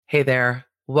Hey there.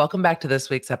 Welcome back to this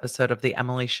week's episode of The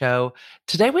Emily Show.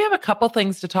 Today we have a couple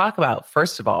things to talk about.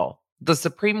 First of all, the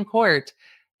Supreme Court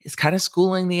is kind of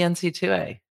schooling the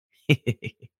NCAA.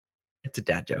 It's a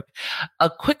dad joke. A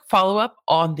quick follow up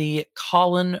on the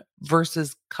Colin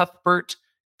versus Cuthbert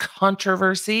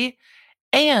controversy,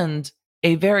 and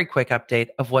a very quick update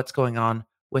of what's going on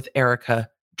with Erica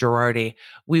Girardi.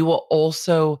 We will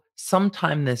also,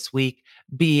 sometime this week,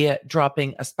 be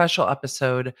dropping a special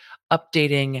episode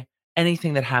updating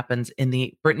anything that happens in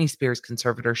the Britney Spears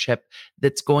conservatorship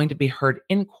that's going to be heard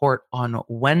in court on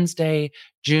Wednesday,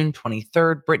 June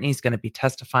 23rd. Britney's going to be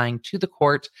testifying to the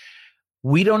court.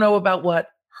 We don't know about what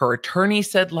her attorney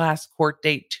said last court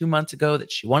date 2 months ago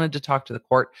that she wanted to talk to the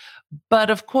court. But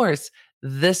of course,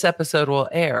 this episode will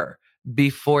air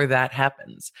before that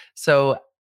happens. So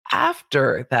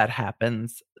after that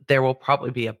happens, there will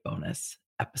probably be a bonus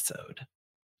episode.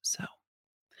 So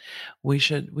we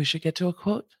should get to a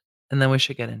quote and then we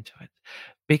should get into it,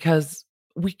 because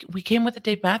we came with a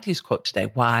Dave Matthews quote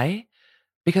today. Why?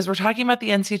 Because we're talking about the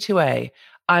NCAA.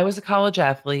 I was a college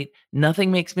athlete.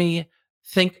 Nothing makes me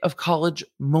think of college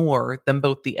more than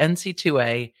both the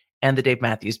NCAA and the Dave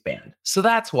Matthews Band. So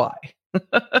that's why.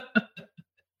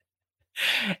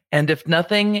 And if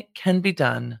nothing can be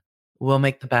done, we'll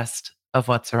make the best of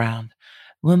what's around.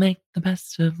 We'll make the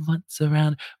best of what's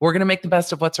around. We're going to make the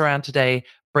best of what's around today,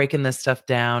 breaking this stuff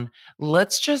down.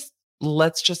 Let's just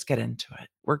get into it.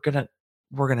 We're going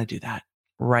to do that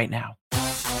right now.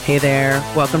 Hey there.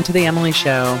 Welcome to The Emily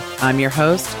Show. I'm your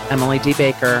host, Emily D.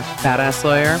 Baker, badass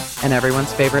lawyer and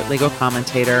everyone's favorite legal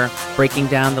commentator, breaking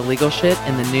down the legal shit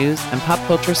in the news and pop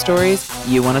culture stories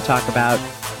you want to talk about.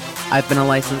 I've been a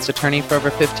licensed attorney for over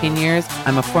 15 years.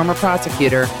 I'm a former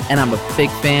prosecutor, and I'm a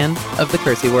big fan of the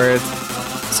cursey words.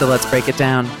 So let's break it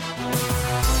down.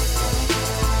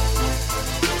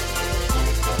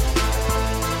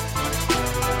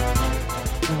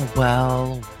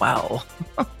 Well.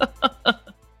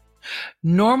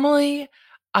 Normally,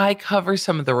 I cover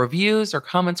some of the reviews or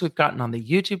comments we've gotten on the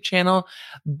YouTube channel,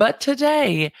 but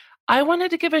today I wanted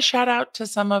to give a shout out to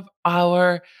some of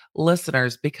our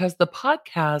listeners because the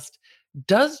podcast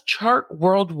does chart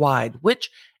worldwide,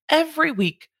 which every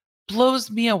week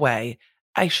blows me away.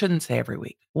 I shouldn't say every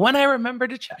week. When I remember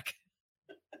to check.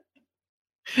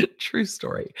 True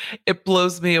story. It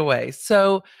blows me away.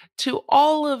 So to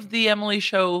all of the Emily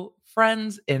Show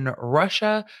friends in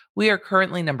Russia, we are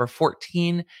currently number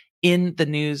 14 in the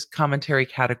news commentary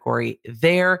category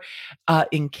there.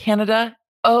 In Canada,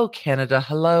 oh, Canada,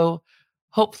 hello.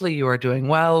 Hopefully you are doing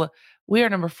well. We are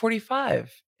number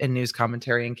 45 in news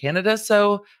commentary in Canada.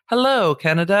 So hello,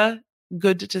 Canada.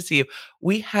 Good to see you.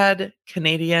 We had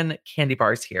Canadian candy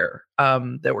bars here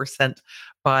that were sent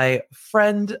by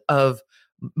friend of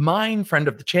mine, friend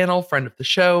of the channel, friend of the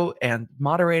show, and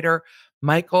moderator,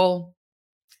 Michael.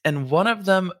 And one of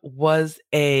them was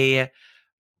a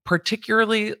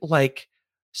particularly like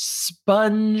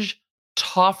sponge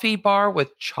toffee bar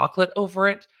with chocolate over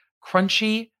it,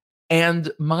 crunchy.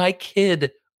 And my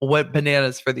kid went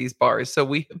bananas for these bars. So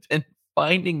we have been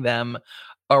finding them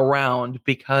around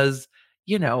because,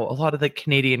 a lot of the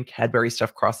Canadian Cadbury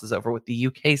stuff crosses over with the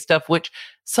UK stuff, which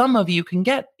some of you can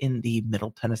get in the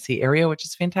Middle Tennessee area, which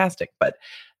is fantastic. But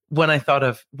when I saw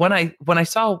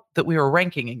that we were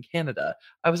ranking in Canada,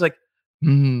 I was like,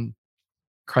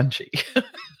 crunchy.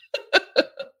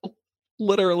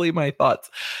 Literally my thoughts.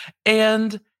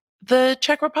 And the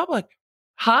Czech Republic.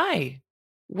 Hi.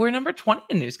 We're number 20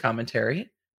 in news commentary.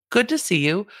 Good to see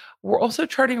you. We're also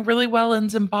charting really well in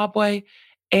Zimbabwe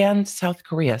and South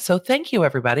Korea. So thank you,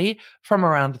 everybody from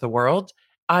around the world.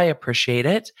 I appreciate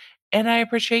it. And I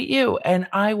appreciate you. And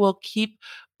I will keep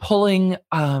pulling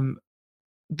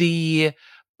the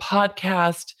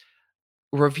podcast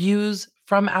reviews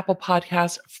from Apple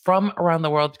Podcasts from around the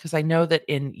world, because I know that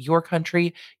in your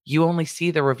country, you only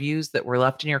see the reviews that were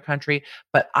left in your country,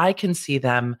 but I can see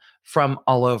them from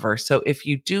all over. So if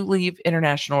you do leave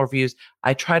international reviews,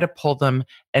 I try to pull them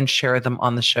and share them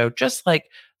on the show, just like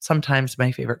sometimes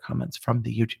my favorite comments from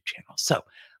the YouTube channel. So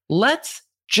let's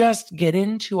just get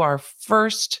into our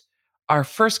first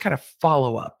kind of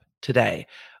follow-up today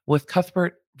with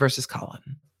Cuthbert versus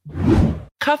Colin.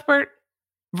 Cuthbert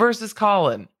versus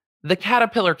Colin. The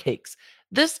Caterpillar cakes.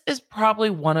 This is probably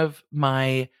one of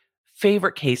my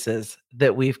favorite cases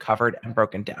that we've covered and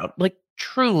broken down. Like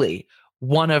truly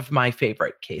one of my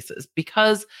favorite cases,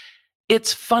 because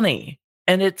it's funny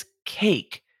and it's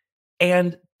cake,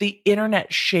 and the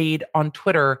internet shade on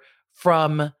Twitter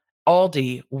from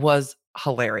Aldi was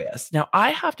hilarious. Now I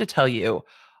have to tell you,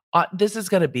 this is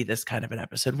going to be this kind of an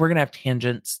episode. We're going to have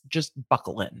tangents. Just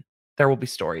buckle in. There will be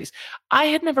stories. I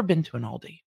had never been to an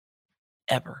Aldi.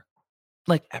 ever.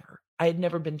 Like, ever. I had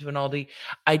never been to an Aldi.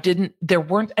 There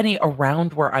weren't any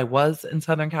around where I was in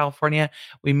Southern California.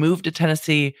 We moved to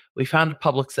Tennessee. We found a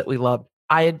Publix that we loved.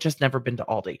 I had just never been to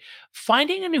Aldi.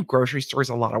 Finding a new grocery store is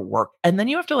a lot of work. And then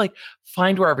you have to like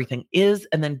find where everything is.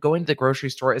 And then going to the grocery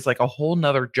store is like a whole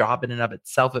nother job in and of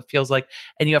itself. It feels like,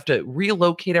 and you have to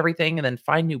relocate everything and then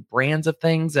find new brands of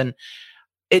things. And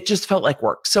it just felt like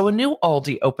work. So a new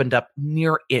Aldi opened up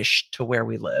near-ish to where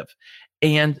we live.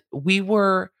 And we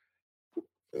were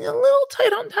a little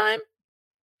tight on time.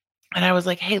 And I was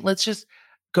like, "Hey, let's just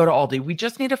go to Aldi. We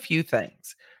just need a few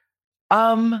things."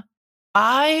 Um,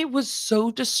 I was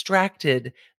so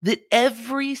distracted that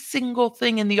every single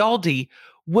thing in the Aldi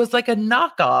was like a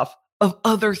knockoff of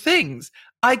other things.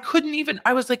 I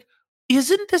was like,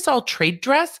 "Isn't this all trade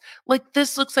dress? Like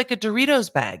this looks like a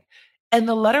Doritos bag." And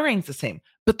the lettering's the same,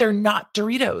 but they're not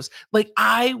Doritos. Like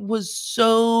I was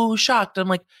so shocked. I'm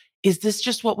like, "Is this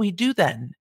just what we do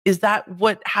then? Is that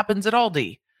what happens at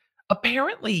Aldi?"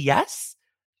 Apparently, yes.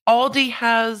 Aldi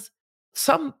has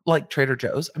some like Trader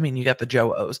Joe's. I mean, you got the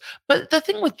Joe O's, but the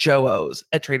thing with Joe O's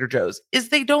at Trader Joe's is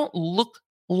they don't look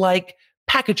like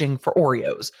packaging for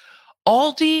Oreos.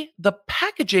 Aldi, the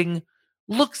packaging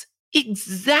looks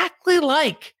exactly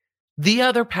like the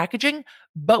other packaging,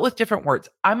 but with different words.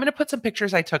 I'm going to put some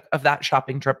pictures I took of that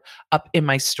shopping trip up in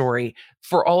my story.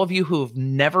 For all of you who have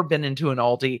never been into an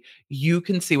Aldi, you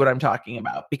can see what I'm talking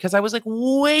about because I was like,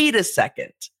 wait a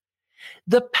second.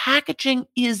 The packaging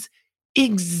is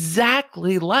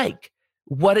exactly like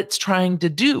what it's trying to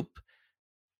dupe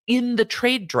in the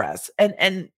trade dress.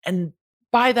 And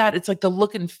by that, it's like the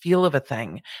look and feel of a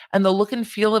thing. And the look and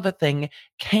feel of a thing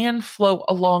can flow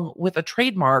along with a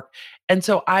trademark. And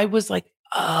so I was like,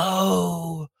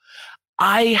 oh,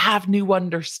 I have new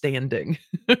understanding.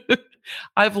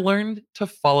 I've learned to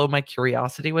follow my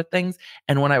curiosity with things.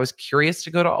 And when I was curious to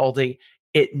go to Aldi,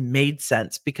 it made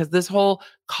sense because this whole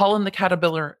Colin the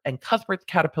Caterpillar and Cuthbert the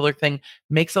Caterpillar thing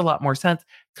makes a lot more sense.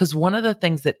 Because one of the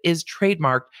things that is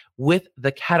trademarked with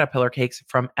the caterpillar cakes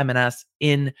from M&S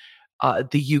in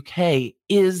the UK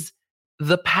is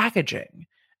the packaging.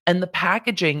 And the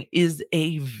packaging is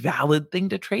a valid thing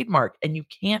to trademark. And you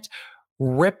can't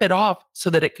rip it off so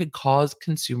that it could cause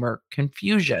consumer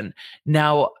confusion.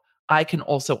 Now, I can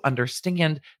also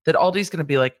understand that Aldi's going to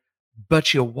be like,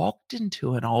 but you walked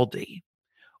into an Aldi.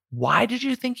 Why did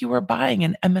you think you were buying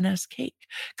an M&S cake?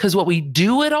 Because what we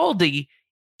do at Aldi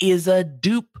is a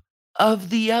dupe of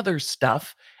the other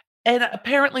stuff. And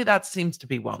apparently that seems to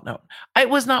be well known. It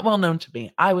was not well known to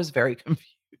me. I was very confused.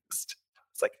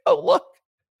 It's like, oh, look,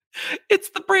 it's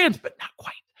the brand, but not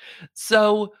quite.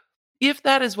 So if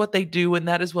that is what they do and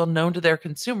that is well known to their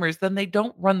consumers, then they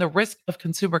don't run the risk of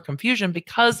consumer confusion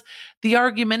because the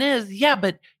argument is, yeah,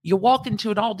 but you walk into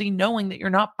an Aldi knowing that you're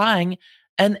not buying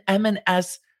an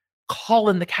M&S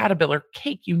Colin the Caterpillar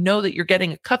cake. You know that you're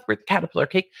getting a Cuthbert the Caterpillar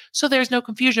cake. So there's no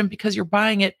confusion because you're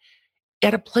buying it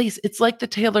at a place. It's like the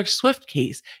Taylor Swift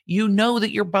case. You know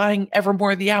that you're buying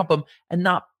Evermore the album and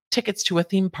not tickets to a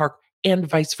theme park and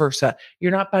vice versa.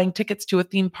 You're not buying tickets to a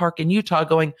theme park in Utah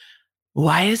going,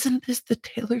 why isn't this the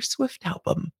Taylor Swift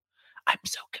album? I'm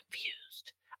so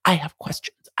confused. I have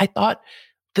questions. I thought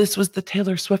this was the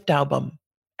Taylor Swift album,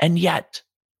 and yet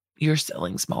you're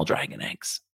selling small dragon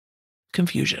eggs.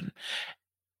 Confusion.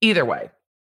 Either way,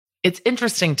 it's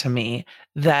interesting to me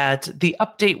that the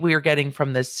update we are getting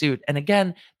from this suit, and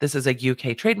again, this is a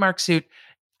UK trademark suit.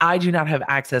 I do not have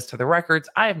access to the records.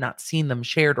 I have not seen them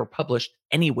shared or published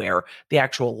anywhere, the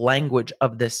actual language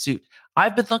of this suit.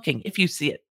 I've been looking. If you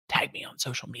see it, tag me on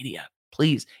social media.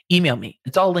 Please email me.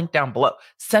 It's all linked down below.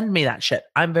 Send me that shit.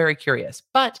 I'm very curious.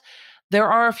 But there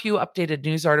are a few updated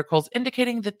news articles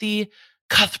indicating that the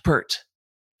Cuthbert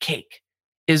cake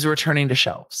is returning to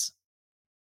shelves.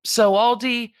 So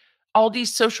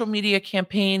Aldi's social media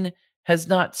campaign has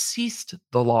not ceased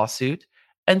the lawsuit.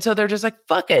 And so they're just like,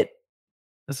 fuck it.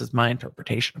 This is my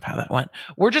interpretation of how that went.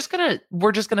 We're just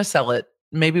gonna sell it.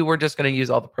 Maybe we're just gonna use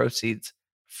all the proceeds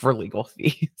for legal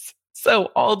fees.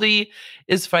 So Aldi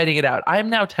is fighting it out. I'm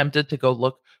now tempted to go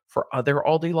look for other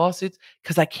Aldi lawsuits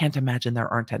because I can't imagine there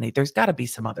aren't any. There's got to be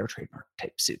some other trademark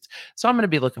type suits. So I'm going to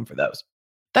be looking for those.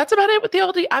 That's about it with the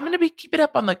Aldi. I'm going to be keeping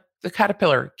up on the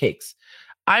Caterpillar cakes.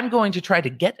 I'm going to try to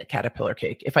get a Caterpillar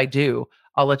cake. If I do,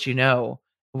 I'll let you know.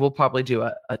 We'll probably do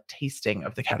a tasting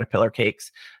of the Caterpillar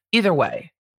cakes. Either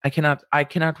way, I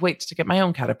cannot wait to get my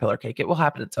own Caterpillar cake. It will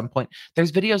happen at some point.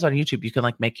 There's videos on YouTube you can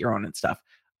like make your own and stuff.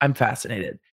 I'm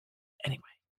fascinated. Anyway,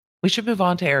 we should move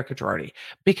on to Erica Girardi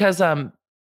because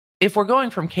if we're going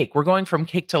from cake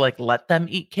to like let them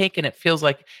eat cake, and it feels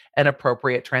like an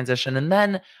appropriate transition. And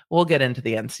then we'll get into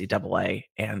the NCAA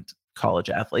and college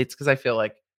athletes because I feel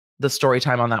like the story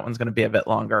time on that one's going to be a bit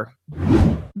longer.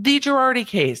 The Girardi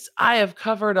case. I have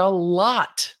covered a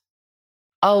lot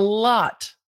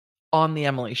on the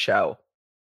Emily show.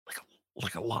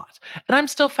 Like a lot. And I'm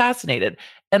still fascinated.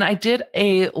 And I did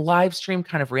a live stream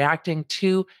kind of reacting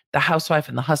to the housewife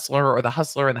and the hustler or the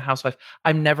hustler and the housewife.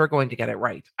 I'm never going to get it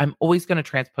right. I'm always going to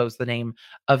transpose the name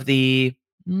of the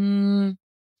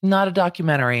not a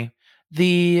documentary,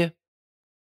 the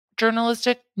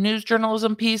journalistic news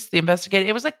journalism piece, the investigative.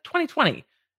 It was like 2020.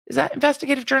 Is that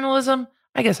investigative journalism?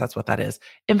 I guess that's what that is.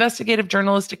 Investigative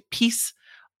journalistic piece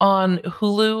on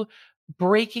Hulu,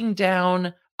 breaking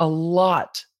down a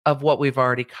lot of what we've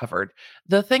already covered.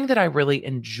 The thing that I really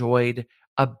enjoyed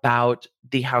about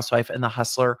The Housewife and The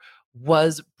Hustler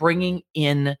was bringing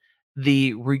in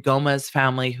the Rigomez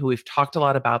family, who we've talked a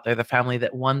lot about. They're the family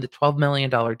that won the $12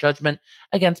 million judgment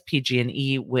against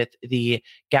PG&E with the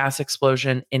gas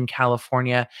explosion in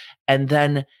California, and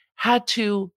then had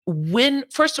to win,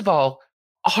 first of all,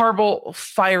 a horrible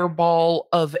fireball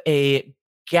of a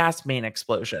gas main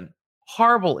explosion.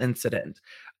 Horrible incident.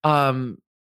 Um,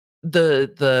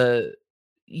 the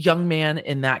young man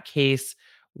in that case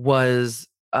was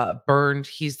burned.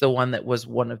 He's the one that was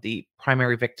one of the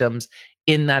primary victims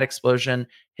in that explosion.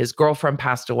 His girlfriend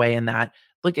passed away in that.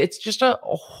 Like, it's just a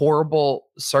horrible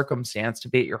circumstance to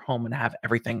be at your home and have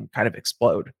everything kind of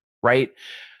explode, right?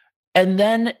 And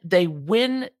then they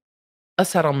win a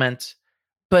settlement,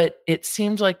 but it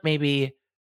seemed like maybe,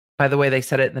 by the way they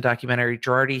said it in the documentary,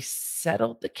 Girardi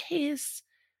settled the case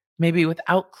maybe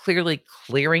without clearly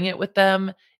clearing it with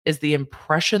them, is the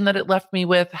impression that it left me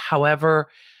with. However,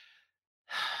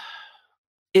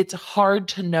 it's hard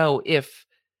to know if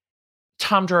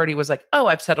Tom Girardi was like, "Oh,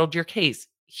 I've settled your case.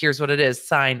 Here's what it is,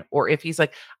 sign." Or if he's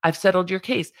like, "I've settled your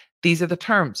case. These are the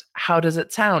terms. How does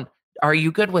it sound? Are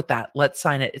you good with that? Let's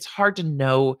sign it." It's hard to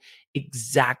know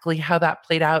exactly how that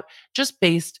played out, just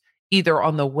based either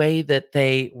on the way that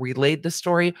they relayed the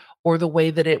story or the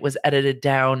way that it was edited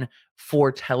down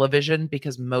for television,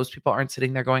 because most people aren't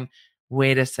sitting there going,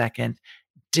 "Wait a second.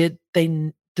 Did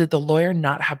the lawyer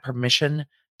not have permission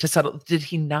to settle? Did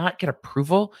he not get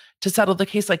approval to settle the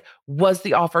case? Like, was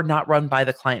the offer not run by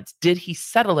the clients? Did he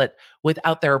settle it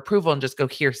without their approval and just go,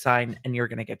 here, sign, and you're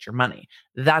going to get your money?"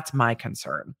 That's my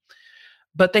concern.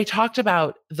 But they talked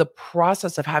about the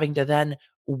process of having to then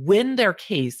win their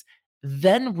case,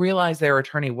 then realize their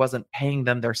attorney wasn't paying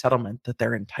them their settlement that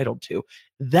they're entitled to,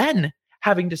 then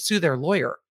having to sue their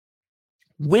lawyer,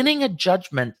 winning a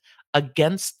judgment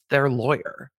against their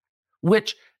lawyer,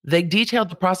 which they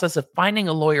detailed the process of finding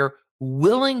a lawyer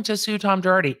willing to sue Tom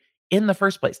Girardi in the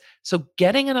first place. So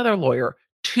getting another lawyer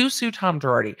to sue Tom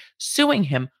Girardi, suing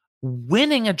him,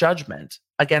 winning a judgment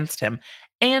against him,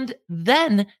 and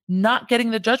then not getting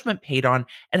the judgment paid on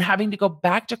and having to go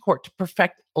back to court to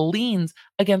perfect liens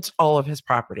against all of his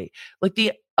property. Like,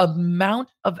 the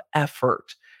amount of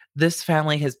effort this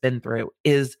family has been through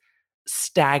is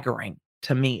staggering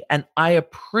to me. And I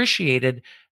appreciated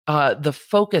the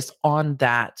focus on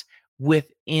that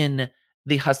within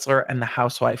the hustler and the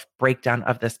housewife breakdown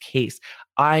of this case.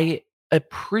 I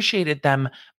appreciated them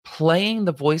playing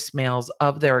the voicemails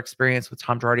of their experience with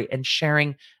Tom Girardi and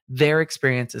sharing their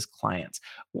experience as clients.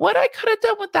 What I could have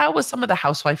done with that was some of the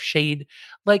housewife shade.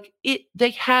 Like,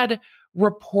 they had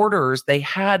reporters, they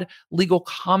had legal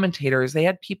commentators, they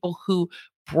had people who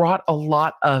brought a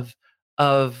lot of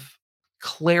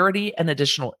clarity and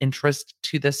additional interest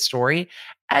to this story.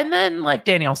 And then, like,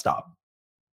 Danielle Staub.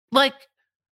 Like,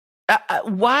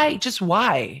 why? Just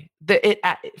why?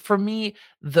 For me,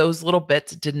 those little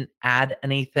bits didn't add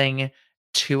anything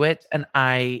to it, and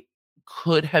I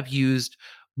could have used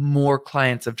more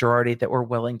clients of Girardi that were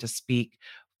willing to speak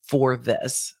for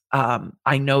this.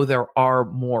 I know there are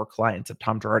more clients of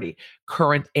Tom Girardi,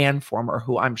 current and former,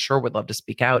 who I'm sure would love to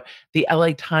speak out. The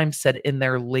LA Times said in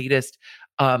their latest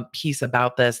piece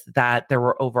about this that there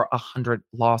were over 100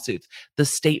 lawsuits. The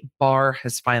state bar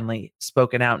has finally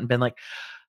spoken out and been like,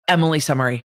 "Emily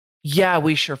Summary, yeah,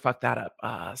 we sure fucked that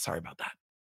up. Sorry about that."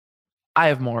 I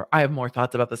have more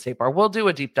thoughts about the state bar. We'll do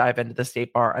a deep dive into the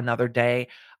state bar another day,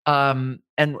 and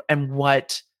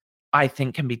what I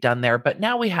think can be done there. But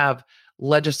now we have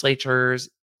legislators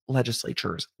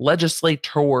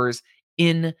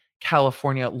in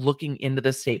California looking into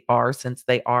the state bar, since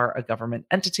they are a government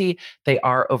entity. They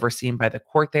are overseen by the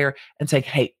court there, and saying,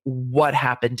 "Hey, what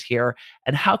happened here?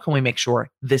 And how can we make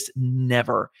sure this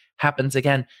never happens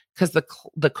again?" Because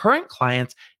the current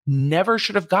clients never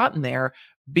should have gotten there,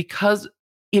 because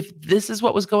if this is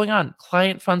what was going on,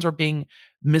 client funds were being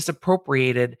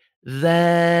misappropriated,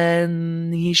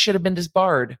 then he should have been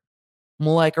disbarred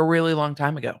like a really long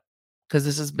time ago. because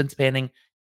this has been spanning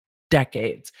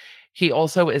decades. He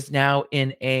also is now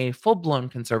in a full-blown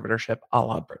conservatorship a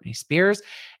la Britney Spears.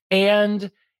 And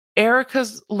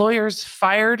Erica's lawyers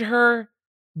fired her,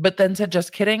 but then said,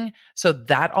 just kidding. So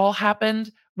that all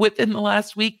happened within the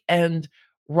last week. And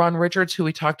Ron Richards, who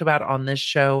we talked about on this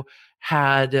show,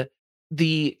 had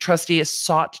the trustee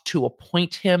sought to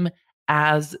appoint him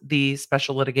as the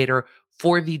special litigator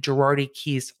for the Girardi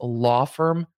Keys law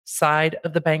firm side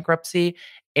of the bankruptcy.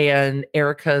 And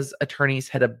Erica's attorneys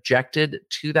had objected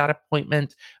to that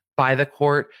appointment by the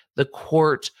court. The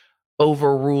court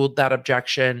overruled that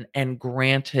objection and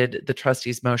granted the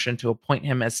trustee's motion to appoint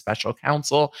him as special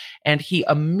counsel. And he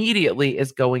immediately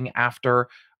is going after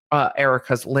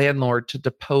Erica's landlord to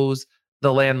depose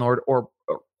the landlord or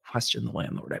question the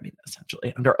landlord. I mean,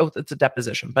 essentially, under oath, it's a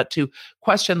deposition, but to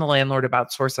question the landlord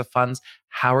about source of funds.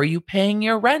 How are you paying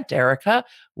your rent, Erica?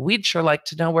 We'd sure like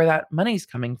to know where that money's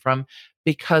coming from,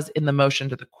 because in the motion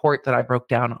to the court that I broke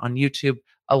down on YouTube,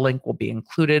 a link will be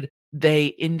included. They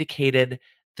indicated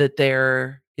that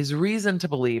there is reason to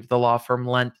believe the law firm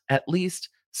lent at least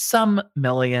some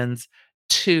millions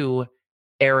to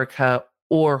Erica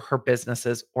or her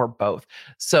businesses or both.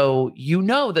 So you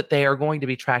know that they are going to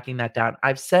be tracking that down.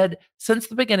 I've said since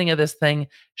the beginning of this thing,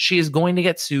 she is going to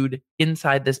get sued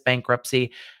inside this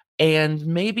bankruptcy, and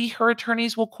maybe her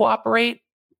attorneys will cooperate,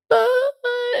 but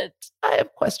I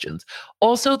have questions.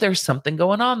 Also, there's something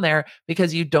going on there,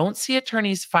 because you don't see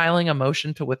attorneys filing a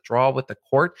motion to withdraw with the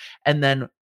court and then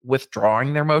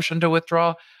withdrawing their motion to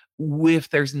withdraw if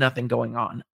there's nothing going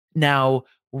on. Now,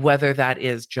 whether that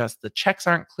is just the checks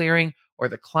aren't clearing or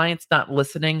the client's not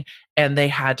listening and they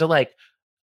had to, like,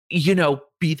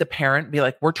 be the parent, be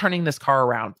like, we're turning this car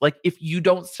around. Like, if you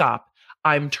don't stop,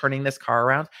 I'm turning this car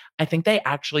around. I think they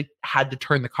actually had to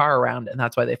turn the car around, and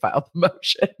that's why they filed the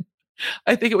motion.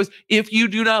 I think it was, if you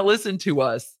do not listen to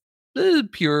us,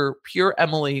 pure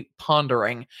Emily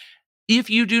pondering. If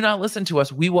you do not listen to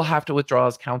us, we will have to withdraw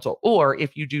as counsel. Or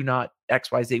if you do not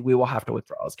XYZ, we will have to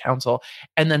withdraw as counsel.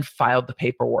 And then filed the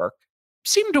paperwork.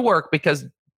 Seemed to work, because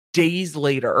days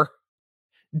later,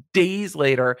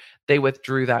 they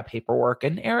withdrew that paperwork.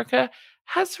 And Erica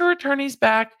has her attorneys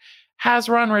back, has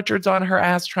Ron Richards on her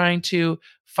ass trying to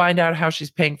find out how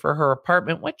she's paying for her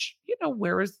apartment, which,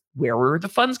 where are the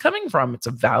funds coming from? It's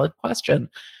a valid question.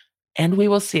 And we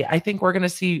will see. I think we're going to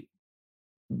see,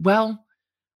 well,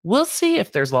 we'll see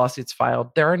if there's lawsuits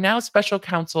filed. There are now special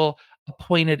counsel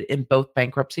appointed in both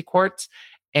bankruptcy courts,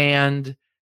 and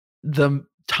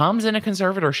Tom's in a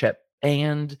conservatorship,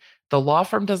 and the law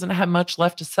firm doesn't have much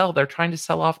left to sell. They're trying to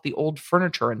sell off the old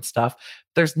furniture and stuff.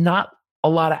 There's not a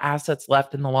lot of assets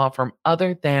left in the law firm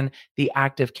other than the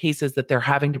active cases that they're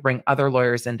having to bring other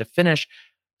lawyers in to finish.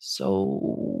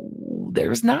 So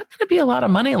there's not going to be a lot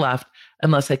of money left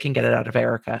unless they can get it out of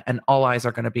Erica. And all eyes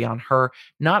are going to be on her,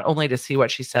 not only to see what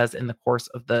she says in the course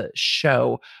of the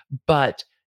show, but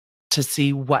to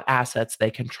see what assets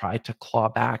they can try to claw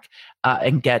back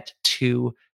and get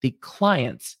to the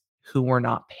clients who were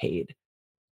not paid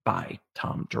by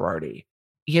Tom Girardi.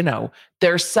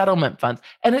 Their settlement funds.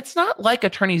 And it's not like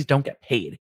attorneys don't get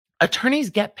paid. Attorneys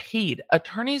get paid.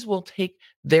 Attorneys will take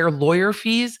their lawyer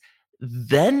fees,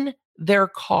 then their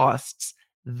costs,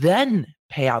 then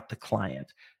pay out the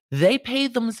client. They pay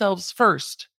themselves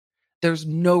first. There's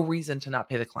no reason to not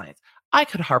pay the clients. I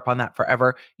could harp on that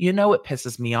forever. It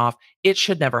pisses me off. It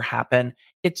should never happen.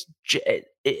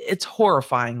 It's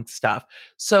horrifying stuff.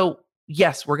 So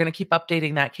yes, we're going to keep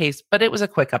updating that case, but it was a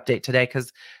quick update today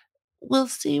because we'll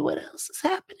see what else is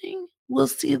happening. We'll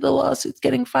see the lawsuits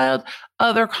getting filed.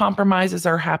 Other compromises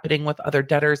are happening with other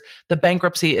debtors. The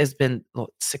bankruptcy has been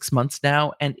 6 months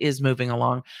now and is moving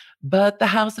along, but the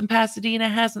house in Pasadena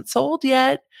hasn't sold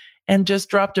yet and just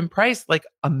dropped in price like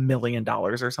 $1 million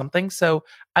or something. So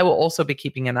I will also be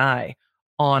keeping an eye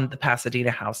on the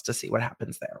Pasadena house to see what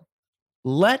happens there.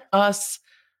 Let us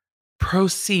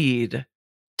proceed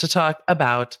to talk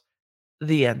about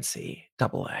the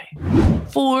NCAA.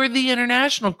 For the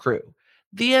international crew,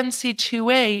 the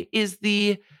NCAA is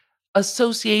the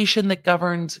association that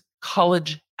governs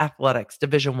college athletics,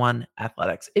 Division I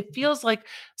athletics. It feels like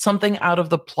something out of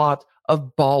the plot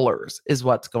of Ballers is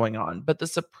what's going on, but the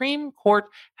Supreme Court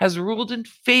has ruled in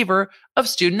favor of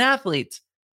student athletes.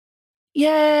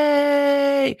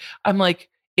 Yay! I'm like,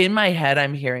 in my head,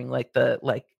 I'm hearing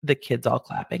the kids all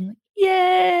clapping.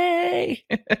 Yay!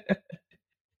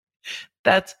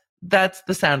 That's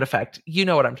the sound effect. You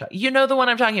know what I'm talking. The one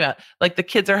I'm talking about. Like, the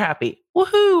kids are happy.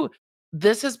 Woohoo!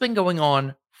 This has been going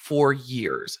on for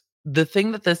years. The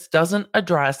thing that this doesn't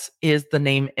address is the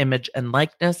name, image, and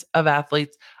likeness of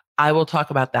athletes. I will talk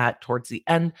about that towards the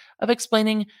end of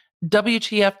explaining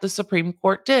WTF the Supreme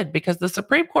Court did, because the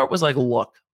Supreme Court was like,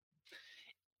 look,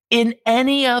 in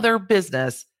any other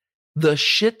business, the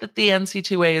shit that the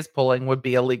NC2A is pulling would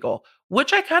be illegal,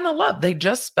 which I kind of love. They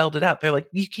just spelled it out. They're like,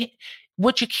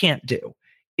 what you can't do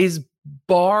is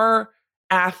bar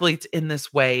athletes in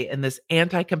this way, in this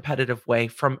anti competitive way,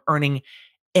 from earning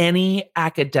any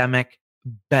academic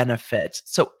benefit.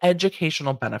 So,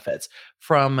 educational benefits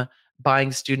from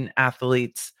buying student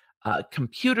athletes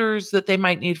computers that they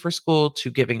might need for school, to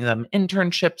giving them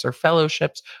internships or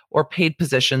fellowships or paid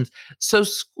positions. So,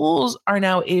 schools are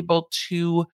now able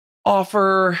to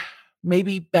offer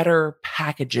maybe better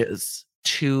packages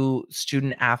to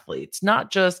student athletes,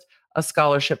 not just a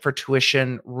scholarship for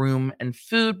tuition, room, and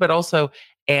food, but also,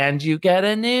 and you get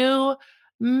a new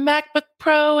MacBook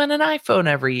Pro and an iPhone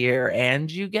every year,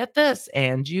 and you get this,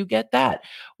 and you get that.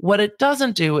 What it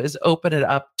doesn't do is open it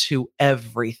up to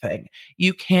everything.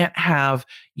 You can't have,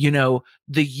 the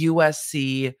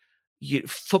USC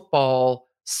football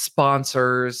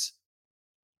sponsors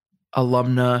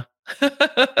alumna.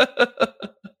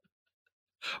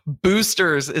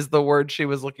 Boosters is the word she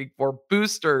was looking for.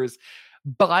 Boosters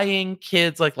buying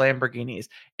kids like Lamborghinis.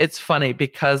 It's funny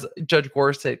because Judge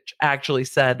Gorsuch actually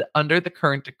said, under the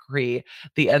current decree,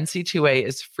 the NC2A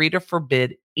is free to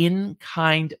forbid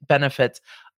in-kind benefits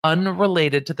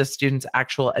unrelated to the student's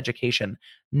actual education.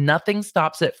 Nothing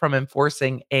stops it from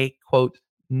enforcing a, quote,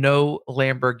 no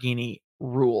Lamborghini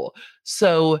rule.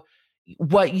 So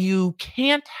what you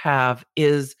can't have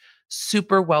is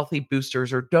super wealthy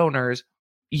boosters or donors,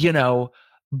 you know,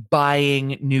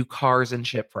 buying new cars and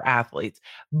shit for athletes.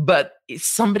 But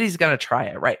somebody's going to try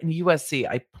it, right? And USC,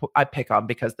 I pick on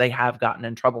because they have gotten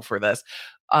in trouble for this,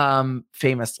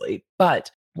 famously.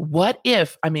 But what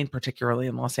if, I mean, particularly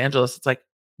in Los Angeles, it's like,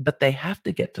 but they have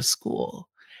to get to school.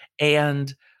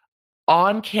 And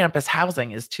on campus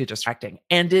housing is too distracting.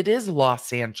 And it is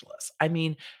Los Angeles. I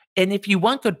mean, and if you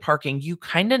want good parking, you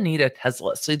kind of need a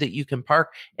Tesla so that you can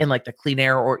park in like the clean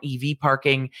air or EV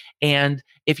parking. And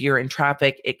if you're in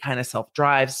traffic, it kind of self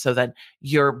drives so that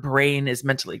your brain is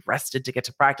mentally rested to get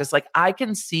to practice. Like, I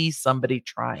can see somebody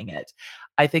trying it.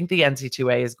 I think the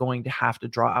NC2A is going to have to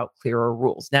draw out clearer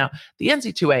rules. Now, the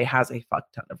NC2A has a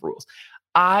fuck ton of rules.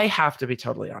 I have to be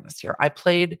totally honest here. I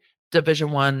played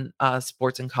Division I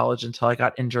sports in college until I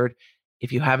got injured.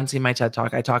 If you haven't seen my TED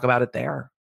Talk, I talk about it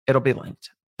there. It'll be linked.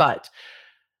 But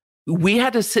we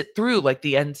had to sit through like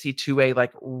the NC2A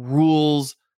like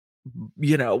rules,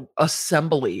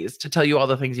 assemblies to tell you all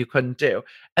the things you couldn't do.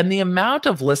 And the amount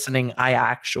of listening I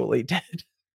actually did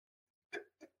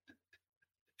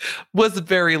was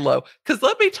very low. Because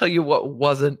let me tell you what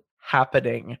wasn't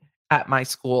happening at my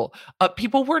school.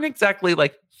 People weren't exactly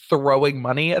like throwing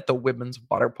money at the women's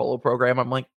water polo program. I'm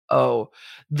like, oh,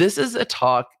 this is a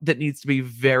talk that needs to be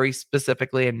very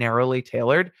specifically and narrowly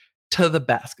tailored to the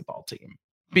basketball team,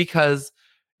 because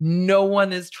no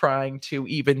one is trying to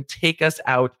even take us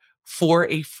out for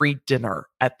a free dinner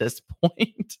at this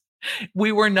point.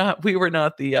 We were not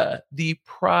the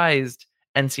prized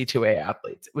NC2A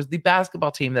athletes. It was the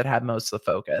basketball team that had most of the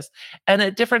focus. And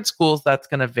at different schools, that's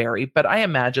going to vary. But I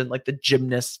imagine like the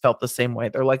gymnasts felt the same way.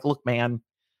 They're like, look, man,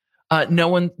 no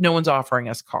one's offering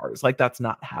us cars. Like, that's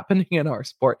not happening in our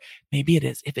sport. Maybe it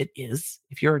is. If it is,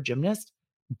 if you're a gymnast,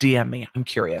 DM me. I'm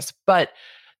curious. But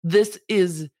this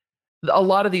is a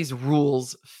lot of these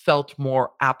rules felt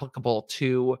more applicable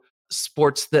to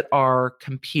sports that are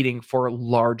competing for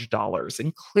large dollars.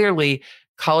 And clearly,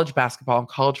 college basketball and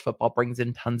college football brings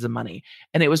in tons of money.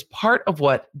 And it was part of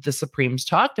what the Supremes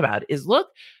talked about is, look,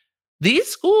 these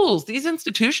schools, these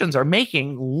institutions are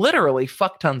making literally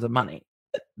fuck tons of money.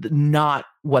 Not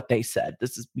what they said.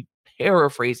 This is me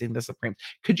paraphrasing the Supremes.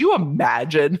 Could you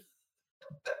imagine?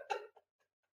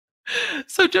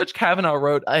 So Judge Kavanaugh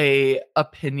wrote a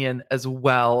opinion as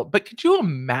well, but could you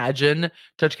imagine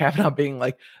Judge Kavanaugh being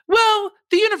like, well,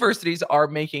 the universities are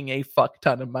making a fuck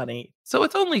ton of money, so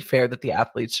it's only fair that the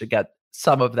athletes should get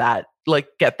some of that, like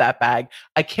get that bag.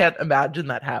 I can't imagine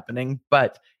that happening,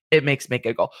 but it makes me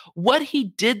giggle. What he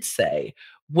did say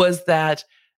was that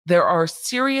there are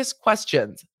serious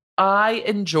questions. I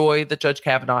enjoy that Judge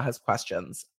Kavanaugh has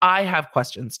questions. I have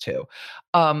questions too.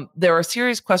 There are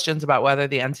serious questions about whether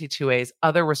the NC2A's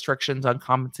other restrictions on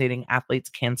compensating athletes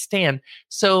can stand.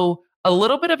 So, a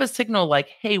little bit of a signal like,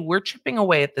 hey, we're chipping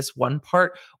away at this one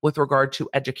part with regard to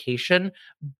education,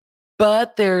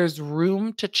 but there's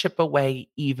room to chip away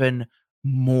even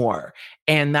more.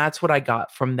 And that's what I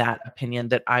got from that opinion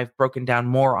that I've broken down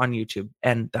more on YouTube,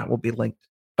 and that will be linked.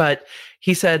 But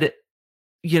he said,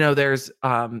 there's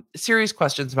serious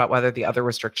questions about whether the other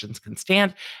restrictions can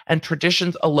stand, and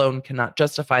traditions alone cannot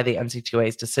justify the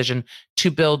NC2A's decision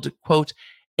to build, quote,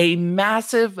 a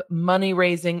massive money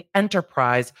raising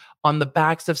enterprise on the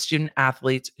backs of student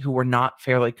athletes who were not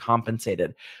fairly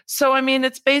compensated. So, I mean,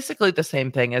 it's basically the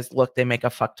same thing as look, they make a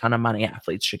fuck ton of money.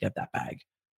 Athletes should get that bag.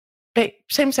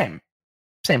 Same.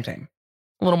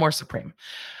 A little more supreme.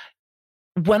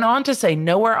 Went on to say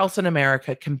nowhere else in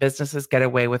America can businesses get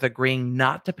away with agreeing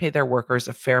not to pay their workers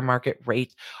a fair market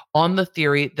rate on the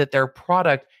theory that their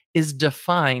product is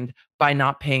defined by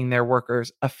not paying their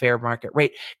workers a fair market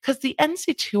rate. Because the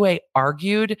NC2A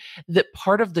argued that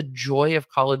part of the joy of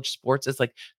college sports is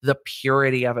like the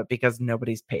purity of it because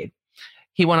nobody's paid.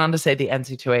 He went on to say the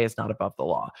NC2A is not above the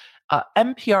law.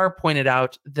 NPR pointed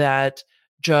out that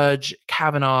Judge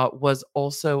Kavanaugh was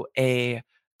also a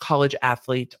college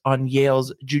athlete on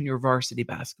Yale's junior varsity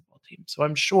basketball team. So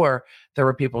I'm sure there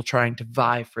were people trying to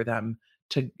vie for them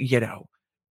to,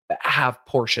 have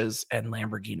Porsches and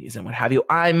Lamborghinis and what have you.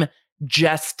 I'm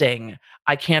jesting.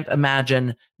 I can't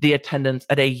imagine the attendance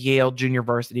at a Yale junior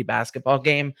varsity basketball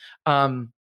game.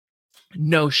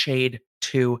 No shade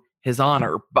to his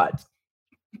honor, but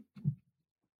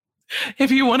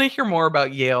if you want to hear more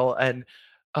about Yale and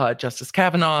Justice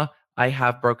Kavanaugh, I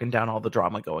have broken down all the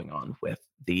drama going on with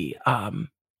the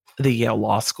Yale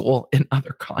Law School in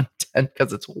other content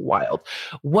because it's wild.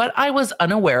 What I was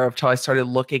unaware of till I started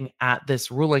looking at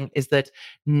this ruling is that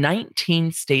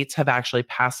 19 states have actually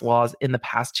passed laws in the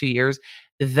past 2 years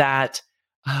that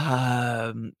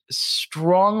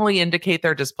strongly indicate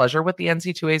their displeasure with the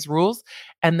NC2A's rules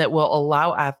and that will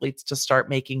allow athletes to start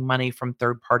making money from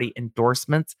third-party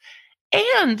endorsements.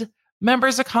 And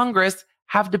members of Congress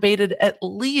have debated at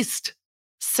least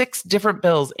 6 different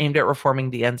bills aimed at reforming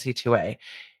the NC2A.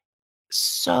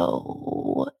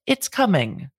 So it's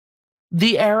coming.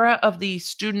 The era of the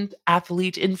student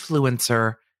athlete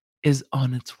influencer is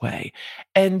on its way.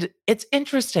 And it's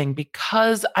interesting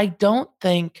because I don't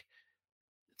think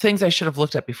things I should have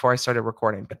looked at before I started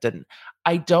recording, but didn't.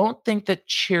 I don't think that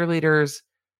cheerleaders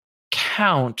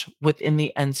count within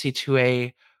the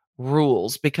NC2A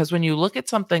rules because when you look at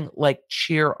something like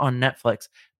Cheer on Netflix,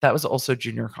 that was also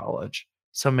junior college.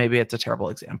 So maybe it's a terrible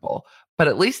example, but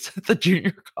at least at the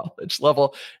junior college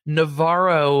level,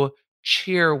 Navarro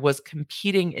Cheer was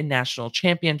competing in national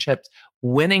championships,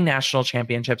 winning national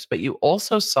championships, but you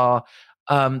also saw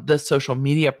the social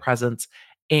media presence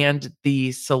and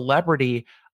the celebrity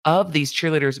of these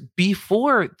cheerleaders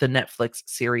before the Netflix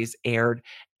series aired.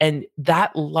 And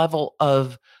that level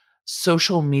of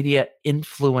social media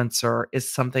influencer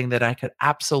is something that I could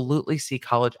absolutely see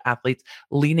college athletes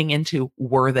leaning into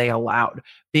were they allowed,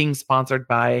 being sponsored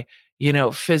by,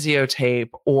 Physiotape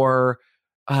or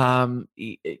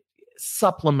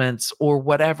supplements or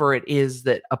whatever it is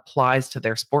that applies to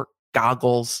their sport,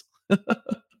 goggles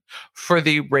for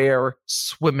the rare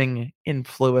swimming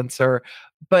influencer.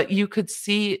 But you could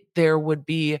see there would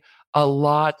be a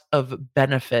lot of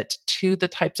benefit to the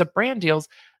types of brand deals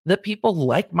that people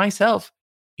like myself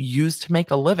use to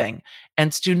make a living.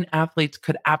 And student athletes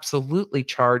could absolutely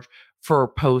charge for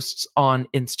posts on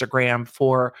Instagram,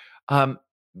 for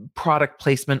product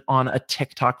placement on a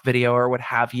TikTok video or what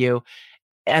have you.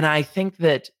 And I think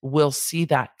that we'll see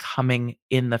that coming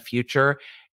in the future,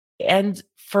 and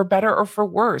for better or for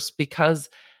worse, because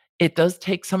it does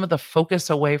take some of the focus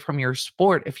away from your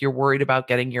sport if you're worried about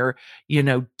getting your,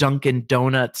 Dunkin'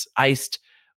 Donuts iced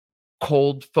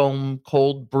cold foam,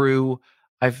 cold brew.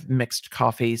 I've mixed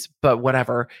coffees, but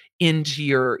whatever, into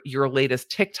your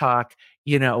latest TikTok,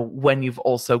 when you've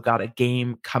also got a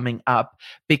game coming up,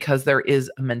 because there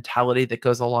is a mentality that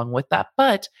goes along with that.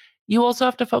 But you also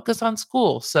have to focus on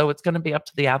school. So it's going to be up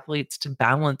to the athletes to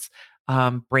balance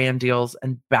brand deals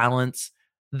and balance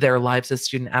their lives as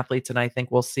student athletes. And I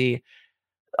think we'll see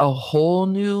a whole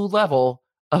new level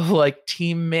of like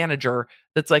team manager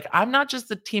that's like, I'm not just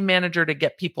the team manager to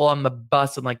get people on the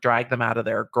bus and like drag them out of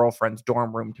their girlfriend's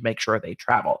dorm room to make sure they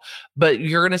travel. But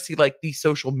you're going to see like the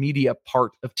social media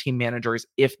part of team managers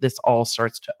if this all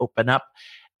starts to open up.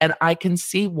 And I can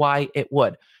see why it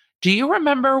would. Do you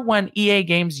remember when EA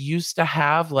Games used to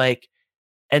have like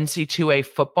NC2A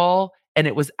football and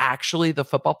it was actually the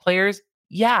football players?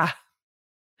 Yeah,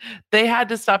 they had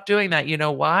to stop doing that. You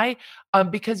know why?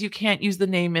 Because you can't use the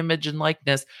name, image, and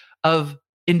likeness of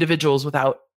individuals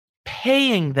without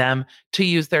paying them to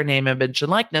use their name, image, and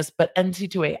likeness. But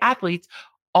NC2A athletes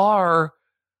are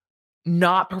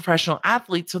not professional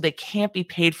athletes, so they can't be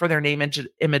paid for their name,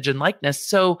 image, and likeness.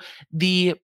 So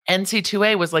the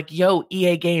NC2A was like, yo,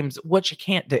 EA Games, what you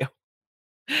can't do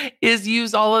is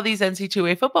use all of these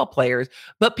NC2A football players.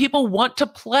 But people want to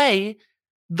play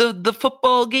the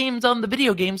football games on the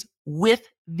video games with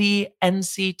the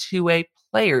NC2A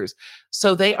players.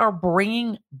 So they are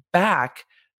bringing back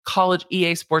college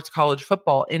EA Sports college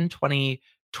football in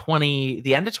 2020,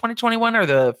 the end of 2021 or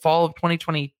the fall of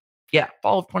 2020. Yeah,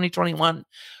 fall of 2021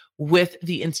 with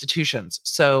the institutions.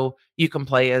 So you can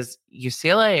play as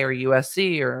UCLA or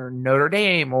USC or Notre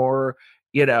Dame or,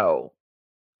 you know,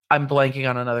 I'm blanking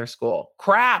on another school.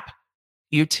 Crap.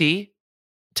 UT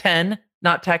 10,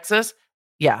 not Texas.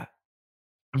 Yeah,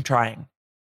 I'm trying.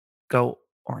 Go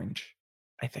orange,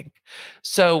 I think.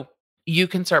 So you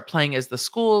can start playing as the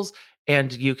schools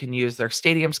and you can use their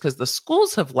stadiums because the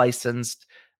schools have licensed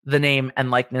the name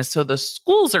and likeness. So the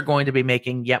schools are going to be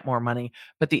making yet more money,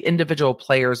 but the individual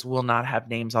players will not have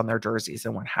names on their jerseys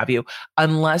and what have you,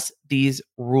 unless these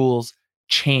rules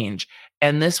change.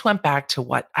 And this went back to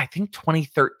what I think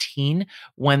 2013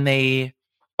 when they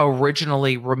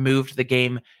originally removed the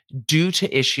game due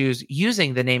to issues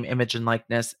using the name, image, and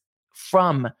likeness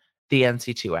from the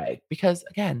NC2A because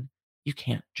again, you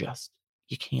can't just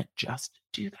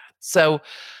do that. So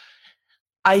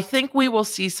I think we will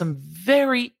see some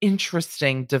very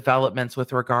interesting developments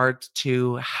with regards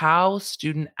to how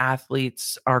student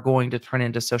athletes are going to turn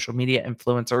into social media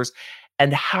influencers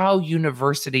and how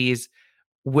universities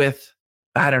with,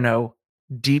 I don't know,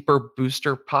 deeper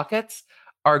booster pockets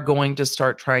are going to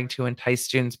start trying to entice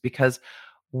students because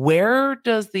where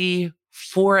does the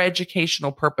for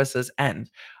educational purposes end?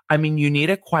 I mean, you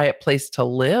need a quiet place to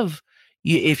live.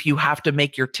 If you have to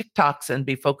make your TikToks and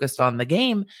be focused on the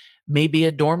game, maybe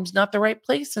a dorm's not the right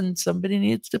place and somebody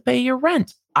needs to pay your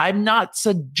rent. I'm not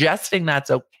suggesting that's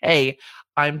okay.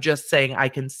 I'm just saying I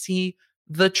can see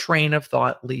the train of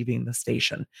thought leaving the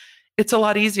station. It's a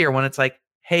lot easier when it's like,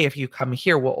 hey, if you come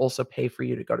here, we'll also pay for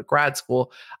you to go to grad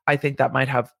school. I think that might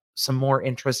have some more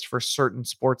interest for certain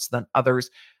sports than others.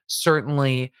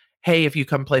 Certainly, hey, if you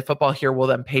come play football here, we'll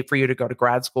then pay for you to go to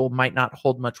grad school might not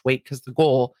hold much weight because the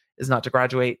goal is not to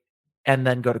graduate and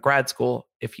then go to grad school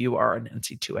if you are an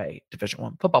NC2A Division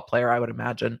One football player, I would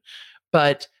imagine.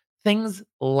 But things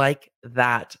like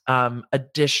that,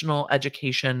 additional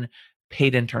education,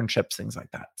 paid internships, things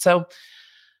like that. So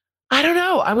I don't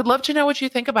know. I would love to know what you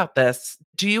think about this.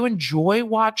 Do you enjoy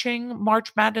watching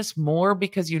March Madness more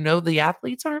because you know the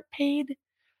athletes aren't paid?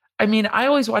 I mean, I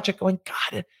always watch it going,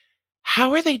 God,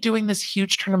 how are they doing this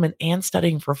huge tournament and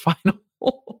studying for finals?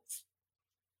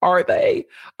 Are they?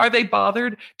 Are they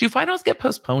bothered? Do finals get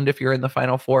postponed if you're in the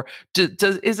final four?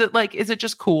 Is it like, is it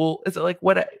just cool? Is it like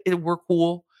we're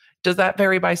cool? Does that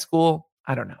vary by school?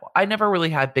 I don't know. I never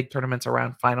really had big tournaments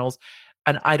around finals.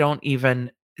 And I don't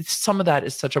even, some of that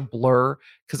is such a blur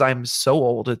because I'm so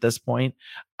old at this point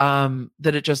that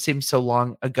it just seems so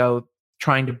long ago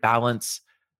trying to balance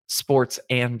sports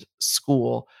and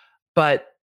school. But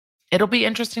it'll be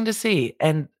interesting to see.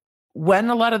 And when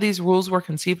a lot of these rules were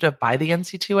conceived of by the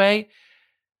NC2A,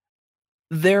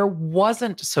 there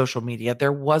wasn't social media.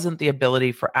 There wasn't the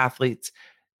ability for athletes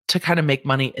to kind of make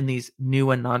money in these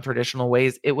new and non-traditional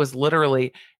ways. It was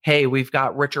literally, hey, we've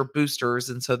got richer boosters,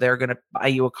 and so they're going to buy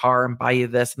you a car and buy you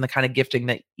this, and the kind of gifting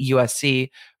that USC,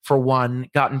 for one,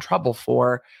 got in trouble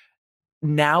for.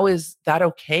 Now is that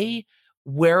okay?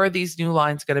 Where are these new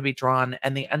lines going to be drawn?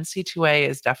 And the NC2A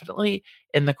is definitely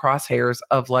in the crosshairs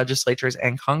of legislatures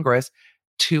and Congress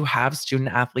to have student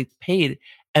athletes paid.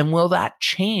 And will that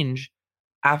change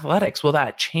athletics? Will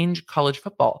that change college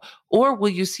football? Or will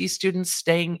you see students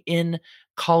staying in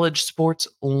college sports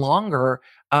longer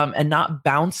and not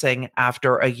bouncing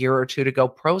after a year or two to go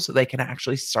pro so they can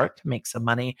actually start to make some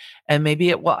money? And maybe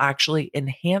it will actually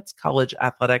enhance college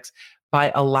athletics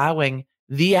by allowing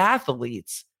the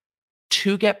athletes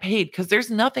to get paid because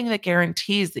there's nothing that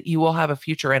guarantees that you will have a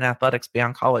future in athletics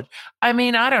beyond college. I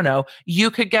mean, I don't know. You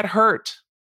could get hurt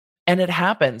and it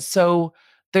happens. So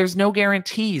there's no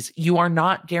guarantees. You are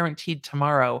not guaranteed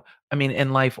tomorrow. I mean,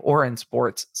 in life or in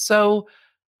sports. So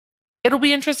it'll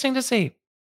be interesting to see.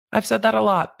 I've said that a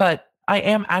lot, but I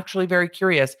am actually very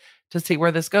curious to see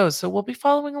where this goes. So we'll be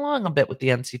following along a bit with the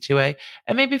NC2A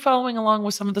and maybe following along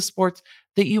with some of the sports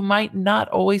that you might not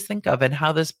always think of and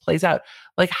how this plays out.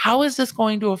 Like, how is this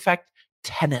going to affect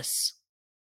tennis?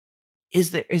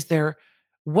 Is there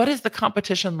what is the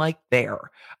competition like there?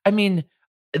 I mean,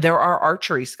 there are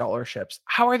archery scholarships.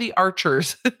 How are the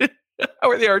archers how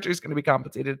are the archers going to be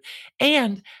compensated?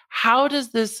 And how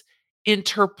does this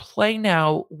interplay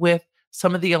now with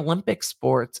some of the Olympic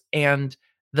sports and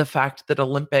the fact that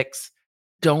Olympics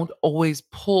don't always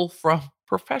pull from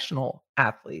professional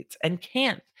athletes and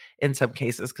can't in some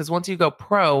cases because once you go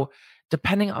pro,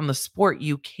 depending on the sport,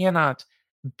 you cannot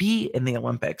be in the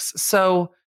Olympics.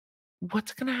 So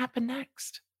what's going to happen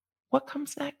next? What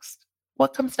comes next?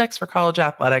 what comes next for college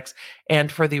athletics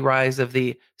and for the rise of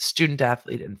the student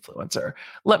athlete influencer.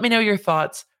 Let me know your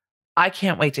thoughts. I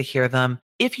can't wait to hear them.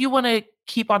 If you want to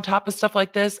keep on top of stuff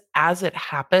like this as it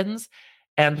happens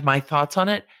and my thoughts on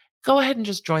it, go ahead and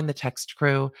just join the text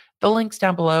crew. The link's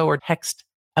down below, or text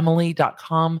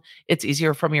emily.com. It's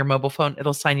easier from your mobile phone.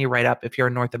 It'll sign you right up if you're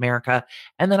in North America.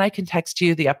 And then I can text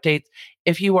you the updates.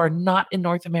 If you are not in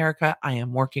North America, I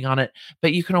am working on it,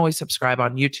 but you can always subscribe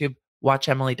on YouTube,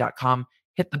 watchemily.com,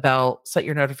 hit the bell, set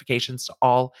your notifications to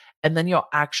all, and then you'll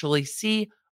actually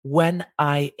see when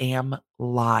I am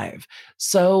live.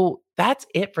 So that's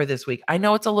it for this week. I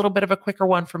know it's a little bit of a quicker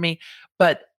one for me,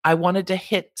 but I wanted to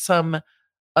hit some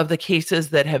of the cases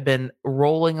that have been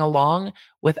rolling along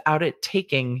without it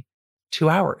taking 2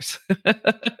 hours,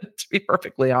 to be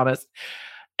perfectly honest.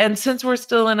 And since we're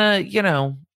still in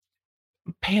a,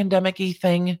 pandemic-y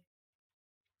thing,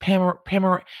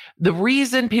 the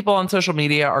reason people on social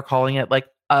media are calling it like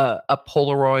a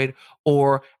Polaroid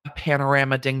or a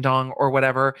panorama ding dong or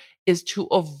whatever is to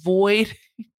avoid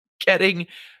getting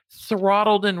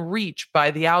throttled in reach by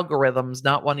the algorithms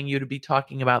not wanting you to be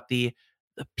talking about the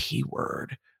P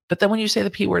word. But then when you say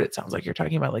the P word, it sounds like you're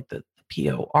talking about like the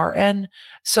PORN.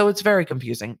 So it's very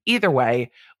confusing. Either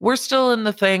way, we're still in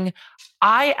the thing.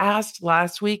 I asked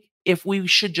last week if we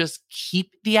should just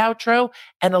keep the outro,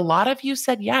 and a lot of you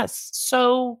said yes.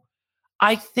 So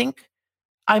I think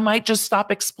I might just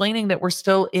stop explaining that we're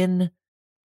still in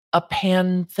a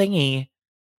pan thingy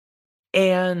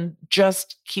and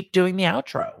just keep doing the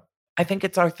outro. I think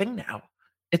it's our thing now.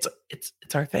 It's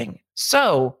our thing.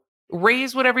 So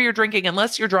raise whatever you're drinking,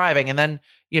 unless you're driving, and then,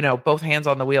 both hands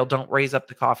on the wheel. Don't raise up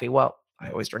the coffee. Well, I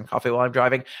always drink coffee while I'm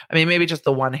driving. I mean, maybe just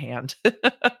the one hand.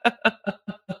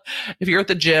 If you're at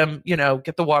the gym,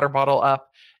 get the water bottle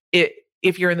up.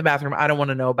 If you're in the bathroom, I don't want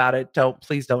to know about it.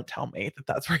 Please don't tell me that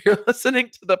that's where you're listening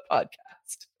to the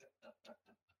podcast.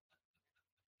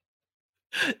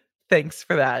 Thanks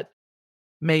for that.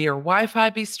 May your Wi-Fi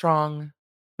be strong.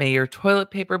 May your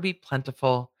toilet paper be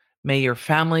plentiful. May your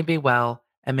family be well.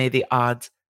 And may the odds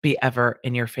be ever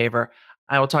in your favor.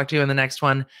 I will talk to you in the next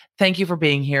one. Thank you for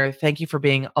being here. Thank you for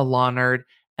being a law nerd.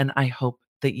 And I hope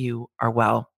that you are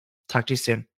well. Talk to you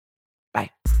soon. Bye.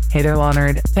 Hey there, Law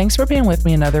Nerd. Thanks for being with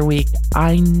me another week.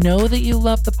 I know that you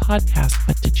love the podcast,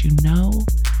 but did you know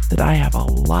that I have a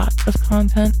lot of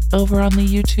content over on the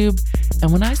YouTube?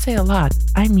 And when I say a lot,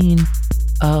 I mean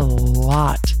a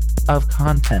lot of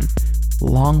content.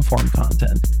 Long form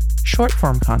content, short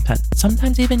form content,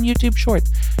 sometimes even YouTube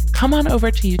shorts. Come on over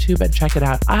to YouTube and check it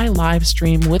out. I live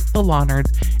stream with the Law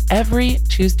Nerds every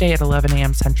Tuesday at 11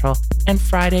 a.m. Central and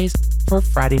Fridays for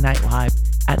Friday Night Live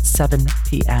at 7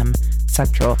 p.m.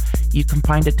 Central. You can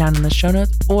find it down in the show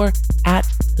notes or at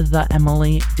the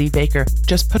Emily D. Baker.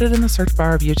 Just put it in the search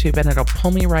bar of YouTube and it'll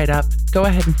pull me right up. Go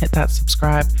ahead and hit that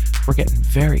subscribe. We're getting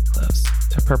very close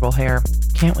to purple hair.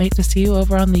 Can't wait to see you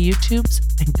over on the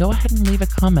YouTubes, and go ahead and leave a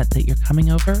comment that you're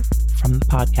coming over from the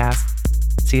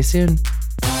podcast. See you soon.